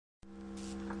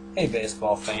Hey,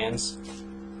 baseball fans.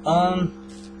 I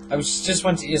just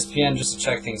went to ESPN just to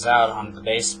check things out on the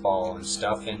baseball and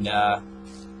stuff, and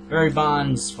Barry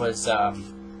Bonds was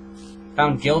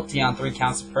found guilty on 3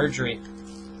 counts of perjury.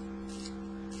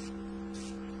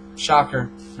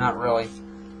 Shocker, not really.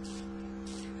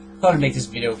 Thought I'd make this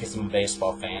video because I'm a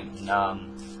baseball fan, and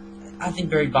I think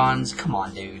Barry Bonds, come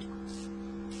on, dude,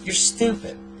 you're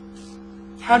stupid.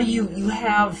 How do you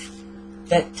have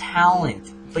that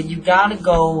talent, but you gotta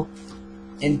go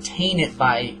and taint it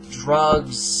by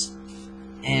drugs?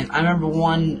 And I remember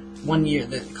one year,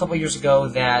 a couple years ago,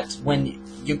 that when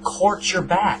you court your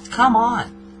bat, come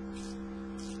on,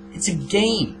 it's a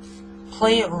game.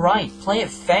 Play it right. Play it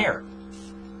fair.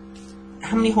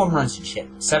 How many home runs did you hit?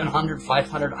 700,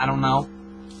 500? I don't know.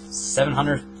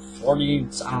 740?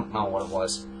 I don't know what it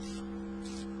was.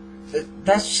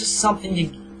 That's just something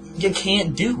you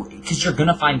can't do, because you're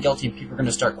gonna find guilty and people are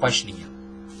gonna start questioning you.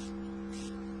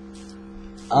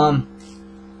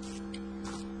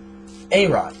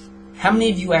 A-Rod, how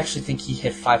many of you actually think he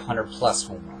hit 500 plus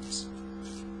home runs?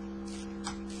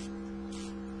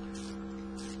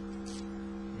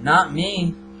 Not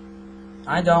me.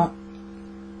 I don't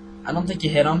think you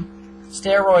hit them.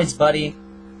 Steroids, buddy.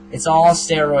 It's all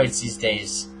steroids these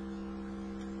days.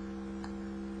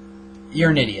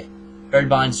 You're an idiot. Barry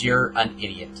Bonds, you're an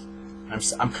idiot.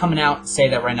 I'm coming out and say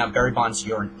that right now. Barry Bonds,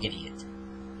 you're an idiot.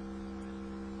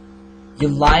 You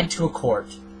lied to a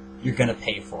court. You're gonna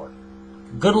pay for it.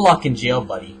 Good luck in jail,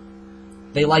 buddy.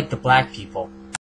 They like the black people.